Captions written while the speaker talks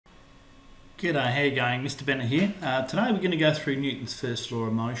G'day, how you going? Mr. Bennett here. Today we're going to go through Newton's first law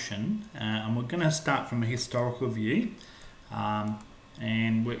of motion and we're going to start from a historical view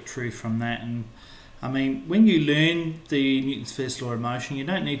and work through from that. And I mean, when you learn the Newton's first law of motion, you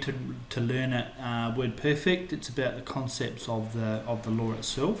don't need to learn it word perfect. It's about the concepts of the law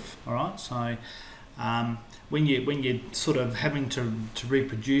itself. All right. So when you're sort of having to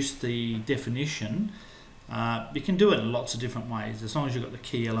reproduce the definition, you can do it in lots of different ways. As long as you've got the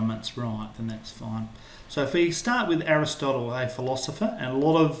key elements right, then that's fine. So if we start with Aristotle, a philosopher, and a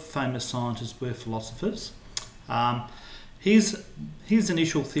lot of famous scientists were philosophers, his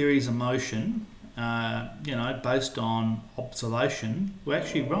initial theories of motion, based on observation, were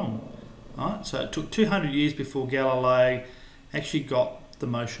actually wrong. Right? So it took 200 years before Galileo actually got the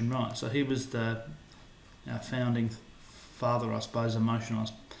motion right. So he was the founding father, I suppose, of motion.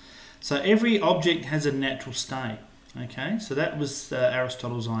 So every object has a natural state. Okay, so that was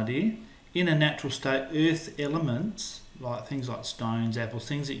Aristotle's idea. In a natural state, earth elements, like things like stones, apples,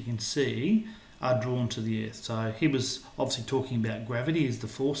 things that you can see, are drawn to the earth. So he was obviously talking about gravity as the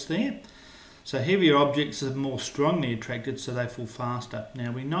force there. So heavier objects are more strongly attracted, so they fall faster.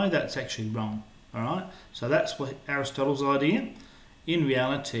 Now we know that's actually wrong. All right, so that's what Aristotle's idea. In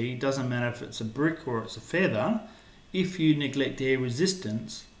reality, it doesn't matter if it's a brick or it's a feather. If you neglect air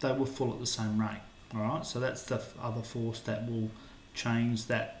resistance, they will fall at the same rate. All right, so that's the other force that will change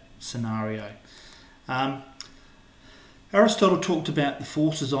that scenario. Aristotle talked about the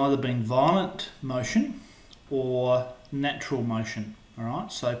forces either being violent motion or natural motion. All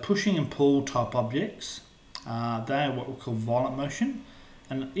right, so pushing and pull type objects, they are what we call violent motion.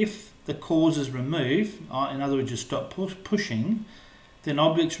 And if the cause is removed, in other words, you stop pushing, then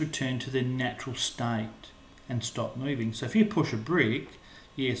objects return to their natural state and stop moving. So if you push a brick,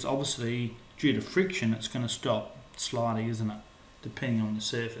 yes, obviously due to friction it's going to stop sliding, isn't it? Depending on the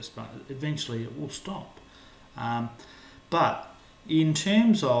surface, but eventually it will stop. But in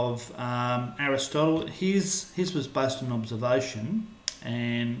terms of Aristotle, his was based on observation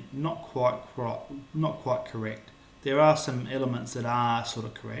and not quite correct. There are some elements that are sort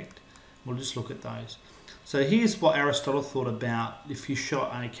of correct. We'll just look at those. So here's what Aristotle thought about if you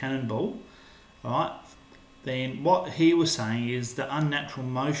shot a cannonball, right? Then what he was saying is the unnatural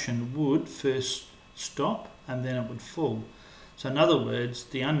motion would first stop and then it would fall. So in other words,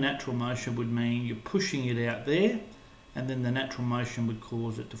 the unnatural motion would mean you're pushing it out there and then the natural motion would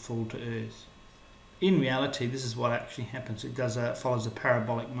cause it to fall to earth. In reality, this is what actually happens. It follows a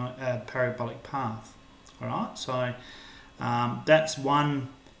parabolic path. All right, so that's one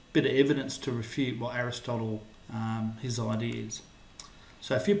bit of evidence to refute what Aristotle, his idea is.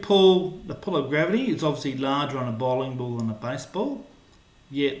 So if you pull, the pull of gravity is obviously larger on a bowling ball than a baseball,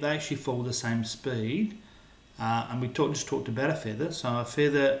 yet they actually fall the same speed. And we just talked about a feather. So a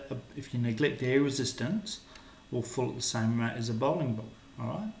feather, if you neglect air resistance, will fall at the same rate as a bowling ball. All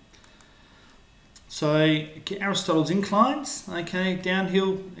right. So Aristotle's inclines, okay,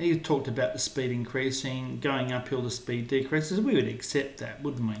 downhill, he talked about the speed increasing, going uphill the speed decreases. We would accept that,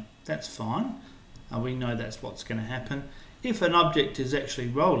 wouldn't we? That's fine. We know that's what's going to happen. If an object is actually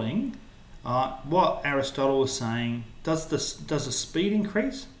rolling, what Aristotle was saying, does the speed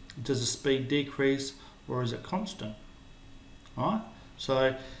increase? Does the speed decrease? Or is it constant? All right?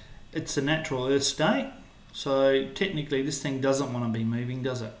 So it's a natural earth state. So technically this thing doesn't want to be moving,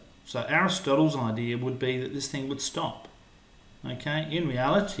 does it? So Aristotle's idea would be that this thing would stop. Okay? In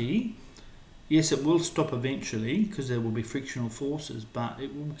reality, yes, it will stop eventually because there will be frictional forces, but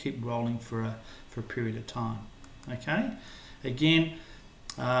it will keep rolling for a period of time. Okay, again,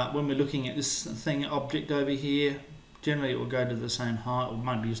 when we're looking at this object over here, generally it will go to the same height or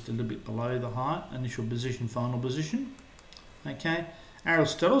maybe just a little bit below the height, initial position, final position. Okay,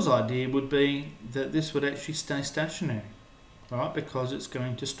 Aristotle's idea would be that this would actually stay stationary, right, because it's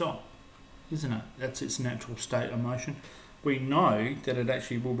going to stop, isn't it? That's its natural state of motion. We know that it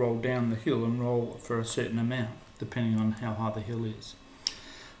actually will roll down the hill and roll for a certain amount, depending on how high the hill is.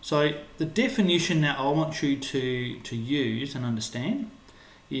 So the definition that I want you to use and understand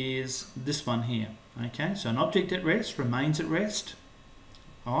is this one here. Okay, so an object at rest remains at rest.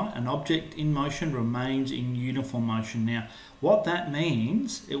 All right, an object in motion remains in uniform motion. Now, what that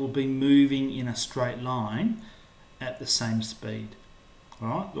means, it will be moving in a straight line at the same speed. All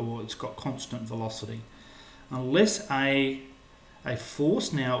right, or it's got constant velocity. Unless a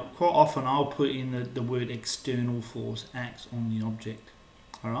force, now quite often I'll put in the word external force, acts on the object.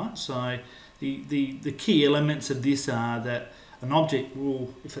 All right, so the key elements of this are that an object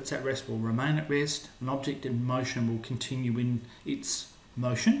will, if it's at rest, will remain at rest. An object in motion will continue in its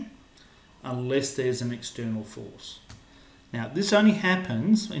motion unless there's an external force. Now, this only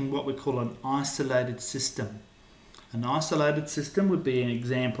happens in what we call an isolated system. An isolated system would be an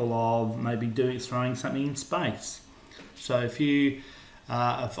example of maybe throwing something in space. So if you,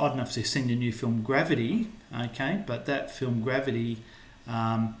 I don't know if you've seen the new film Gravity, okay, but that film Gravity,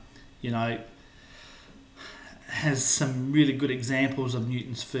 you know, has some really good examples of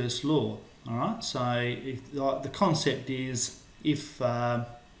Newton's first law. All right, so the concept is if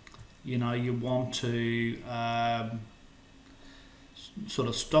you know, you want to sort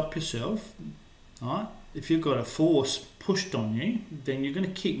of stop yourself, all right, if you've got a force pushed on you, then you're going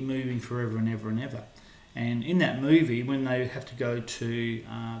to keep moving forever and ever and ever. And in that movie, when they have to go to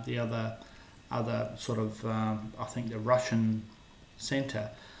the other sort of, I think the Russian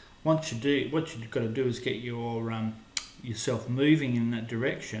centre, what you've got to do is get yourself moving in that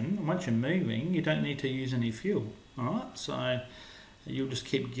direction. And once you're moving, you don't need to use any fuel. All right, so you'll just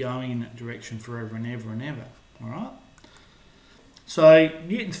keep going in that direction forever and ever and ever. All right. So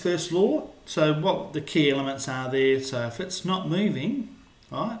Newton's first law. So what the key elements are there. So if it's not moving,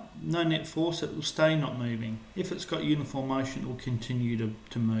 right, no net force, it will stay not moving. If it's got uniform motion, it will continue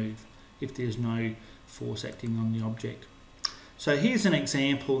to move if there's no force acting on the object. So here's an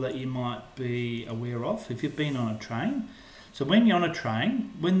example that you might be aware of if you've been on a train. So when you're on a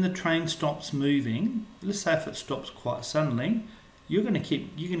train, when the train stops moving, let's say if it stops quite suddenly, you're going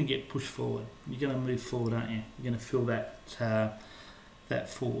to get pushed forward. You're going to move forward, aren't you? You're going to feel that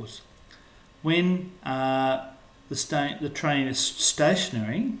force. When the train is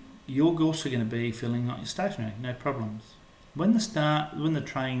stationary, you're also going to be feeling like you're stationary, no problems. When the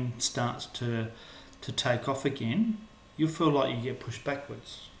train starts to take off again, you'll feel like you get pushed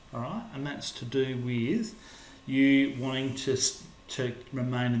backwards. All right, and that's to do with you wanting to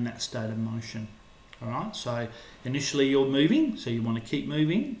remain in that state of motion. All right, so initially you're moving, so you want to keep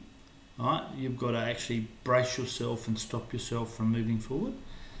moving. All right, you've got to actually brace yourself and stop yourself from moving forward.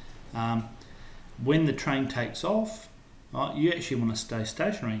 When the train takes off, right, you actually want to stay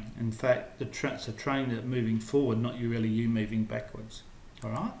stationary. In fact, it's a train that's moving forward, not you moving backwards. All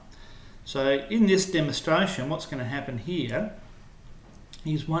right. So in this demonstration, what's going to happen here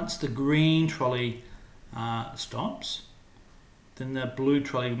is once the green trolley stops, then the blue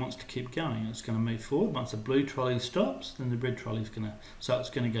trolley wants to keep going. It's going to move forward. Once the blue trolley stops, then the red trolley is going to... So it's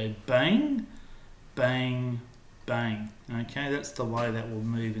going to go bang, bang, bang. Okay, that's the way that will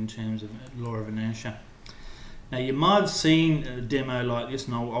move in terms of law of inertia. Now you might have seen a demo like this,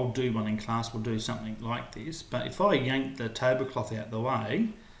 and I'll do one in class, we'll do something like this, but if I yank the tablecloth out the way,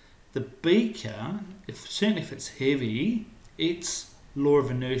 the beaker, certainly if it's heavy, its law of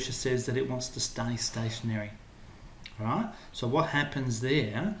inertia says that it wants to stay stationary. Right? So what happens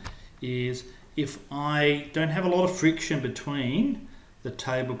there is if I don't have a lot of friction between the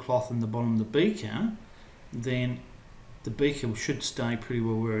tablecloth and the bottom of the beaker, then the beaker should stay pretty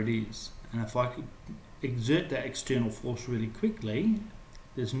well where it is. And if I could exert that external force really quickly,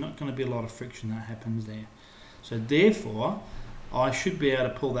 there's not going to be a lot of friction that happens there. So therefore, I should be able to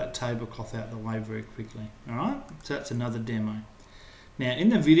pull that tablecloth out of the way very quickly. Alright, so that's another demo. Now in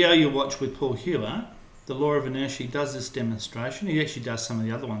the video you watch with Paul Hewitt, the law of inertia does this demonstration. He actually does some of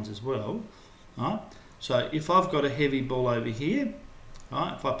the other ones as well. Right? So if I've got a heavy ball over here,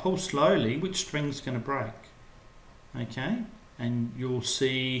 right, if I pull slowly, which string's going to break? Okay, and you'll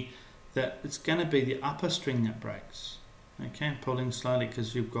see that it's going to be the upper string that breaks. Okay, I'm pulling slowly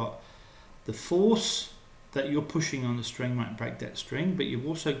because you've got the force that you're pushing on the string won't break that string, but you've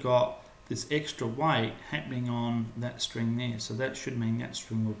also got this extra weight happening on that string there. So that should mean that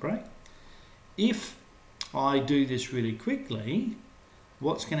string will break. If I do this really quickly,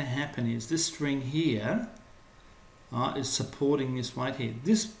 what's going to happen is this string here is supporting this weight here.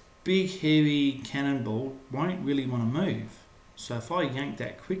 This big heavy cannonball won't really want to move. So if I yank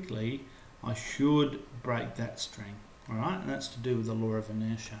that quickly, I should break that string. Alright, and that's to do with the law of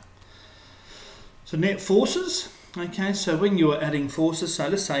inertia. So net forces. Okay, so when you're adding forces, so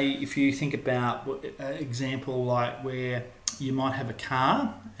let's say if you think about an example like where you might have a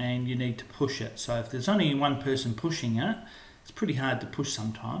car and you need to push it. So if there's only one person pushing it, it's pretty hard to push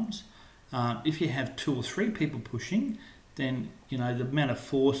sometimes. If you have 2 or 3 people pushing, then you know the amount of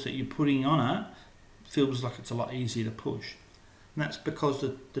force that you're putting on it feels like it's a lot easier to push. And that's because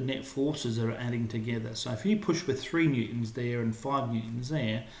the net forces are adding together. So if you push with 3 newtons there and 5 newtons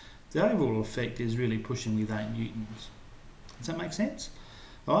there, the overall effect is really pushing with 8 newtons. Does that make sense?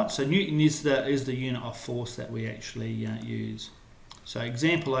 Alright, so Newton is the unit of force that we actually use. So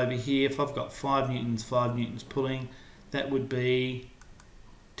example over here, if I've got 5 newtons pulling, that would be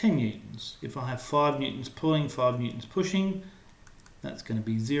 10 newtons. If I have 5 newtons pulling, 5 newtons pushing, that's going to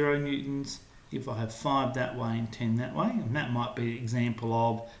be 0 newtons. if I have 5 that way and 10 that way, and that might be an example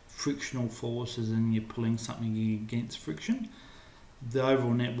of frictional forces and you're pulling something against friction, the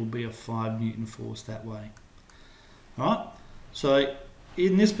overall net will be a 5 Newton force that way. Alright, so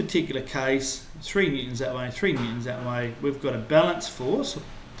in this particular case, 3 Newtons that way, 3 Newtons that way, we've got a balanced force,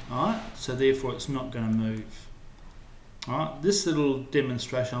 alright, so therefore it's not going to move. Alright, this little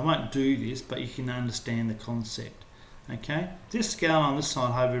demonstration, I won't do this, but you can understand the concept. Okay, this scale on this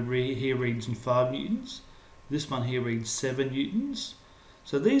side over here reads in 5 Newtons, this one here reads 7 Newtons.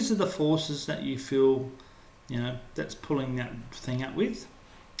 So these are the forces that you feel, that's pulling that thing up with.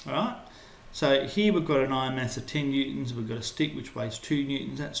 Alright, so here we've got an iron mass of 10 Newtons, we've got a stick which weighs 2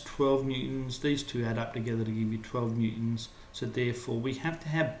 Newtons, that's 12 Newtons. These two add up together to give you 12 Newtons. So therefore we have to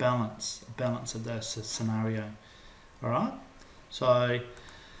have balance, a balance of those scenario. Alright, so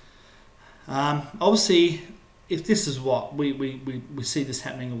obviously if this is what we see this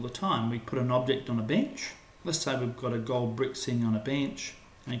happening all the time, we put an object on a bench. Let's say we've got a gold brick sitting on a bench.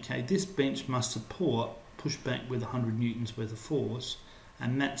 Okay, this bench must support, push back with 100 Newtons worth of force,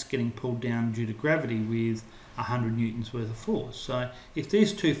 and that's getting pulled down due to gravity with 100 Newtons worth of force. So if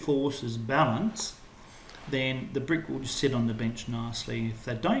these two forces balance, then the brick will just sit on the bench nicely. If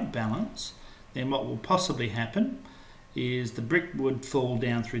they don't balance, then what will possibly happen is the brick would fall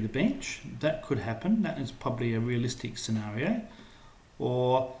down through the bench. That could happen. That is probably a realistic scenario.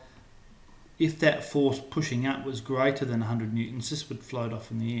 Or if that force pushing up was greater than 100 Newtons, this would float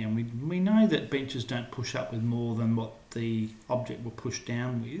off in the air. And we know that benches don't push up with more than what the object will push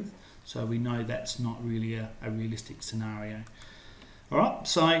down with. So we know that's not really a realistic scenario. Alright,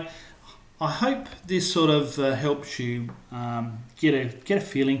 so I hope this sort of helps you get a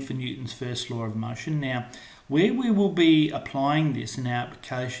feeling for Newton's first law of motion. Now, where we will be applying this in our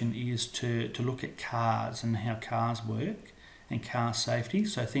application is to look at cars and how cars work and car safety.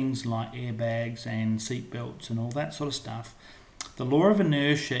 So things like airbags and seat belts and all that sort of stuff. The law of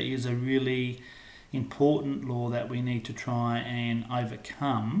inertia is a really important law that we need to try and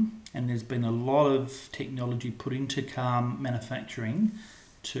overcome. And there's been a lot of technology put into car manufacturing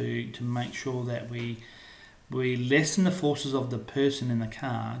to make sure that we lessen the forces of the person in the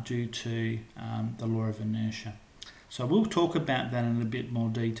car due to the law of inertia. So we'll talk about that in a bit more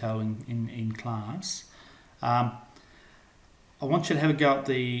detail in class. I want you to have a go at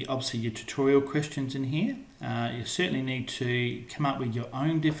obviously your tutorial questions in here. You certainly need to come up with your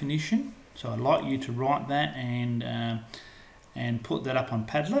own definition. So I'd like you to write that and put that up on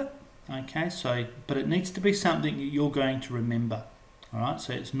Padlet. Okay, but it needs to be something that you're going to remember. Alright,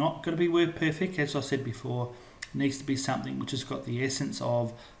 so it's not going to be word perfect, as I said before. It needs to be something which has got the essence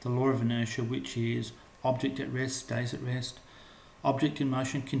of the law of inertia, which is object at rest stays at rest. Object in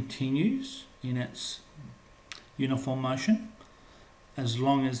motion continues in its uniform motion as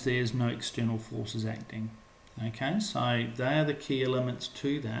long as there's no external forces acting. Okay, so they are the key elements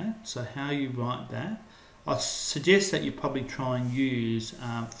to that. So how you write that, I suggest that you probably try and use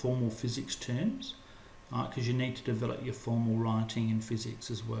formal physics terms, because you need to develop your formal writing in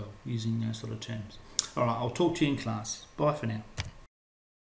physics as well, using those sort of terms. Alright, I'll talk to you in class. Bye for now.